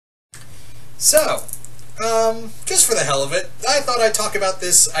So, just for the hell of it, I thought I'd talk about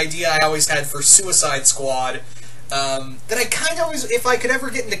this idea I always had for Suicide Squad. That I kind of always, if I could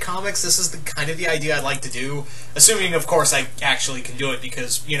ever get into comics, this is the kind of the idea I'd like to do. Assuming, of course, I actually can do it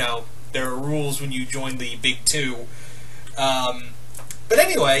because, you know, there are rules when you join the Big Two. But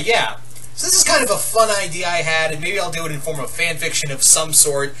anyway, yeah. So this is kind of a fun idea I had, and maybe I'll do it in form of fan fiction of some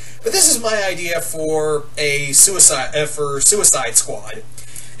sort. But this is my idea for a Suicide Squad.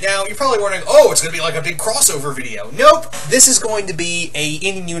 Now, you're probably wondering, oh, it's going to be like a big crossover video. Nope. This is going to be a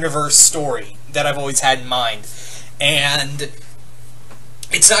in-universe story that I've always had in mind. And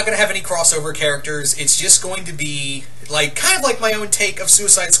it's not going to have any crossover characters. It's just going to be, like, kind of like my own take of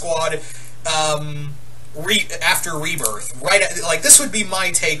Suicide Squad after Rebirth. Right? Like, this would be my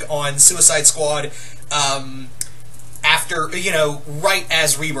take on Suicide Squad after, you know, right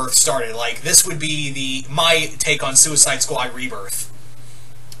as Rebirth started. Like, this would be my take on Suicide Squad Rebirth.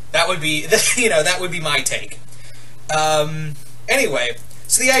 That would be, you know, that would be my take. Anyway,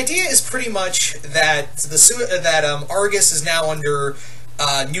 so the idea is pretty much that Argus is now under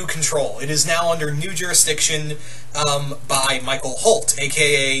new control. It is now under new jurisdiction by Michael Holt,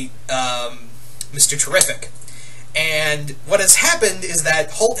 aka Mr. Terrific. And what has happened is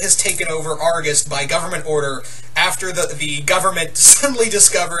that Holt has taken over Argus by government order after the government suddenly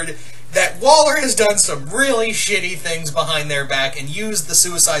discovered that Waller has done some really shitty things behind their back and used the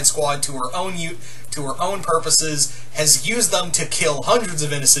Suicide Squad to her own purposes, has used them to kill hundreds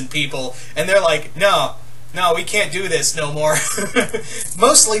of innocent people, and they're like, no, we can't do this no more.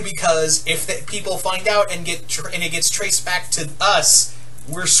 Mostly because if people find out and it gets traced back to us,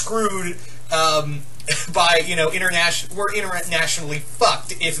 we're screwed. By, you know, we're internationally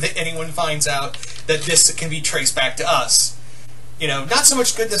fucked if anyone finds out that this can be traced back to us. You know, not so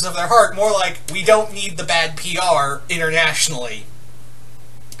much goodness of their heart, more like, we don't need the bad PR internationally.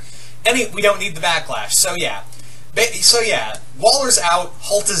 We don't need the backlash, so yeah. Waller's out,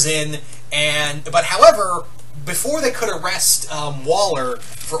 Holt is in, but however, before they could arrest Waller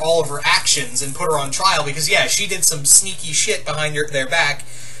for all of her actions and put her on trial, because yeah, she did some sneaky shit behind their back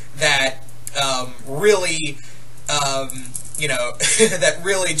that really, you know, that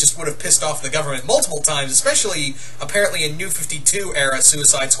really just would have pissed off the government multiple times, especially, apparently, in New 52 era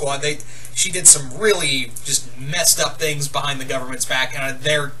Suicide Squad. She did some really just messed up things behind the government's back, and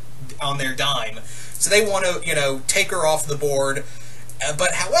on their dime. So they want to, you know, take her off the board.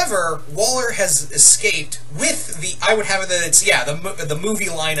 But, however, Waller has escaped with I would have it that it's, yeah, the movie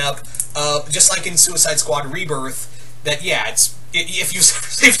lineup, just like in Suicide Squad Rebirth, that, yeah, if you've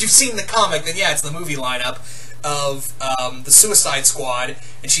seen the comic, then yeah, it's the movie lineup of the Suicide Squad,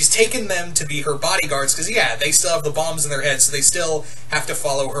 and she's taken them to be her bodyguards, because yeah, they still have the bombs in their heads, so they still have to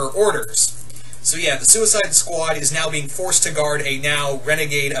follow her orders. So yeah, the Suicide Squad is now being forced to guard a now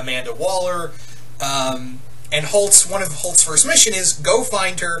renegade Amanda Waller, and one of Holt's first mission is go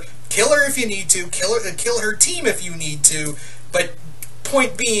find her, kill her if you need to, kill her team if you need to, but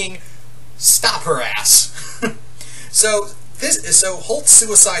point being, stop her ass. So Holt's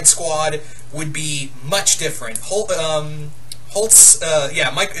Suicide Squad would be much different. Mr.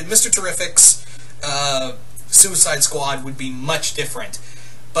 Terrific's Suicide Squad would be much different.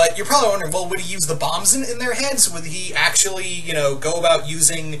 But you're probably wondering, well, would he use the bombs in their heads? Would he actually, you know, go about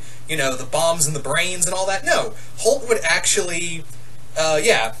using, you know, the bombs in the brains and all that? No. Holt would actually,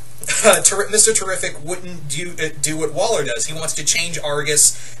 Mr. Terrific wouldn't do what Waller does. He wants to change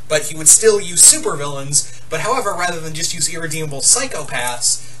Argus, but he would still use supervillains. But however, rather than just use irredeemable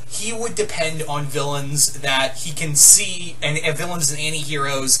psychopaths, he would depend on villains that he can see, and villains and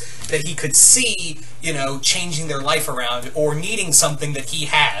anti-heroes that he could see, you know, changing their life around, or needing something that he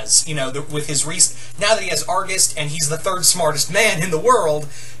has, you know, with his now that he has Argus, and he's the third smartest man in the world,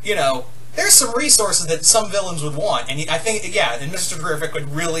 you know, there's some resources that some villains would want, and I think, yeah, and Mr. Terrific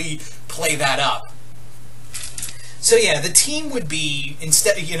would really play that up. So yeah, the team would be,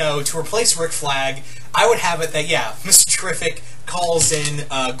 instead, you know, to replace Rick Flag, I would have it that, yeah, Mr. Terrific calls in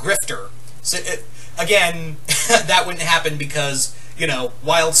Grifter. So, again, that wouldn't happen because, you know,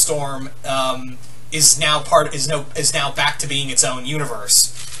 Wildstorm is now back to being its own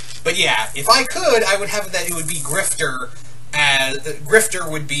universe. But yeah, if I could, I would have it that it would be Grifter, Grifter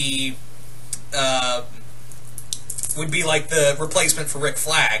would be like the replacement for Rick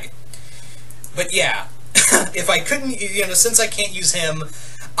Flag. But yeah, if I couldn't, you know, since I can't use him,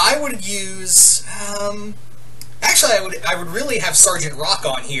 I would use, Actually, I would really have Sergeant Rock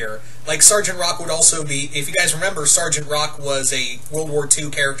on here. Like, Sergeant Rock would also be, if you guys remember, Sergeant Rock was a World War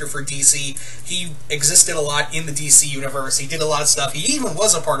II character for DC. He existed a lot in the DC universe. He did a lot of stuff. He even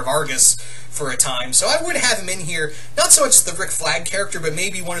was a part of Argus for a time. So I would have him in here, not so much the Rick Flag character, but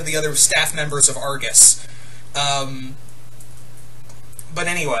maybe one of the other staff members of Argus. But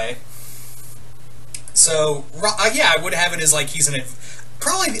anyway, so yeah, I would have it as like he's I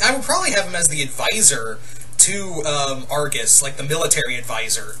would probably have him as the advisor to Argus, like the military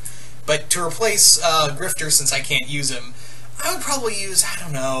advisor. But to replace Grifter, since I can't use him, I would probably use, I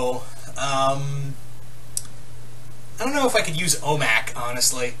don't know if I could use OMAC,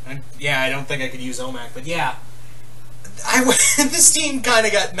 honestly. Yeah, I don't think I could use OMAC, but yeah. This team kind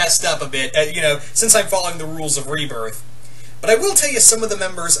of got messed up a bit, since I'm following the rules of Rebirth. But I will tell you some of the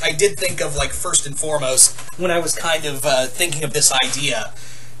members I did think of, like, first and foremost, when I was kind of thinking of this idea.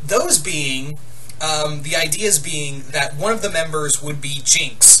 Those being, the ideas being that one of the members would be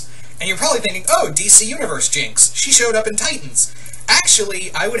Jinx. And you're probably thinking, oh, DC Universe Jinx. She showed up in Titans.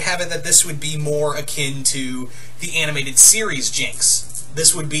 Actually, I would have it that this would be more akin to the animated series Jinx.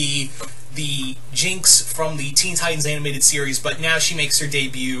 This would be the Jinx from the Teen Titans animated series, but now she makes her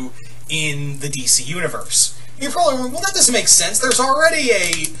debut in the DC Universe. You're probably wondering, well, that doesn't make sense. There's already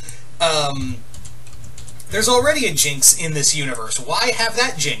a Jinx in this universe. Why have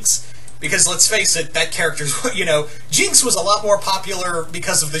that Jinx? Because let's face it, that character's, Jinx was a lot more popular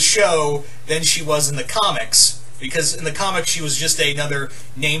because of the show than she was in the comics. Because in the comics, she was just another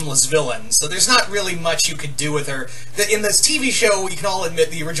nameless villain. So there's not really much you could do with her. In this TV show, we can all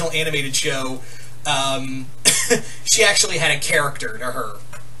admit, the original animated show, she actually had a character to her.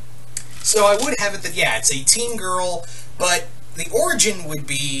 So I would have it that, yeah, it's a teen girl, but the origin would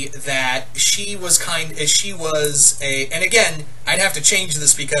be that she was and again, I'd have to change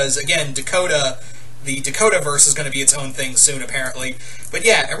this because, again, the Dakota-verse is going to be its own thing soon, apparently. But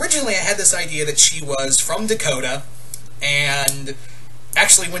yeah, originally I had this idea that she was from Dakota, and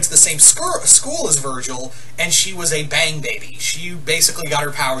actually went to the same school as Virgil, and she was a bang baby. She basically got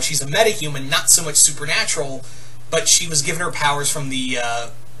her powers. She's a metahuman, not so much supernatural, but she was given her powers from the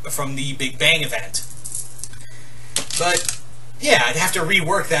Big Bang event. But yeah, I'd have to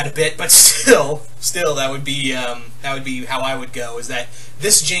rework that a bit, but still, that would be how I would go. Is that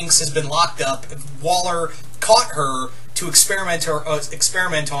this Jinx has been locked up? Waller caught her to experiment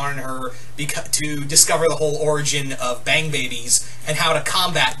on her to discover the whole origin of Bang Babies and how to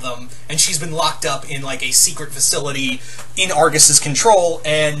combat them. And she's been locked up in like a secret facility in Argus's control.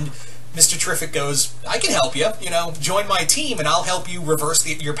 And Mr. Terrific goes, I can help you, join my team and I'll help you reverse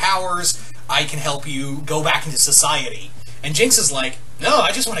your powers. I can help you go back into society. And Jinx is like, no,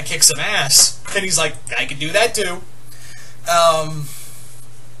 I just want to kick some ass. And he's like, I can do that too.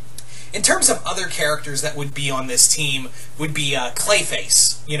 In terms of other characters that would be on this team, would be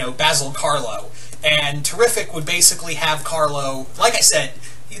Clayface, Basil Karlo. And Terrific would basically have Karlo, like I said,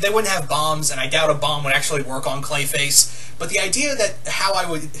 they wouldn't have bombs, and I doubt a bomb would actually work on Clayface. But the idea that how I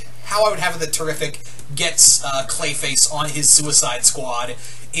would have it that Terrific gets Clayface on his Suicide Squad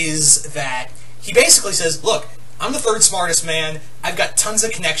is that he basically says, look, I'm the third smartest man. I've got tons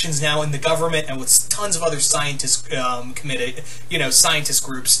of connections now in the government and with tons of other scientist scientist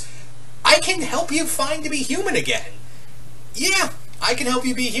groups. I can help you find to be human again. Yeah, I can help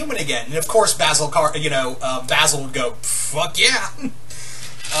you be human again. And of course, Basil would go, fuck yeah.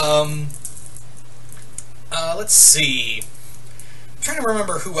 Let's see. I'm trying to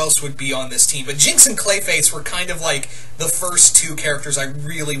remember who else would be on this team, but Jinx and Clayface were kind of like the first two characters I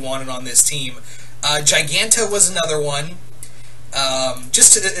really wanted on this team. Giganta was another one.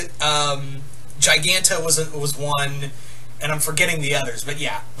 Giganta was one, and I'm forgetting the others. But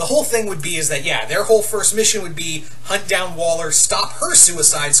yeah, the whole thing would be is that, yeah, their whole first mission would be hunt down Waller, stop her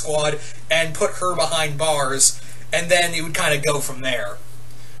Suicide Squad, and put her behind bars, and then it would kind of go from there.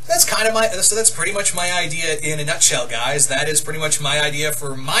 That's pretty much my idea in a nutshell, guys. That is pretty much my idea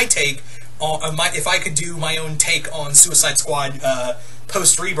for my take on if I could do my own take on Suicide Squad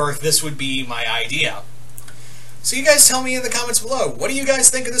post-Rebirth, this would be my idea. So you guys tell me in the comments below, what do you guys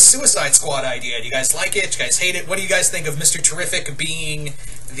think of the Suicide Squad idea? Do you guys like it? Do you guys hate it? What do you guys think of Mr. Terrific being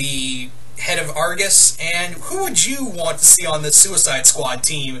the head of Argus? And who would you want to see on the Suicide Squad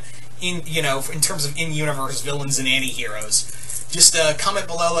team in terms of in-universe villains and anti-heroes? Just comment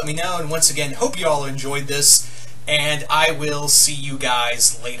below, let me know, and once again, hope you all enjoyed this, and I will see you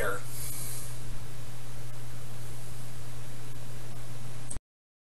guys later.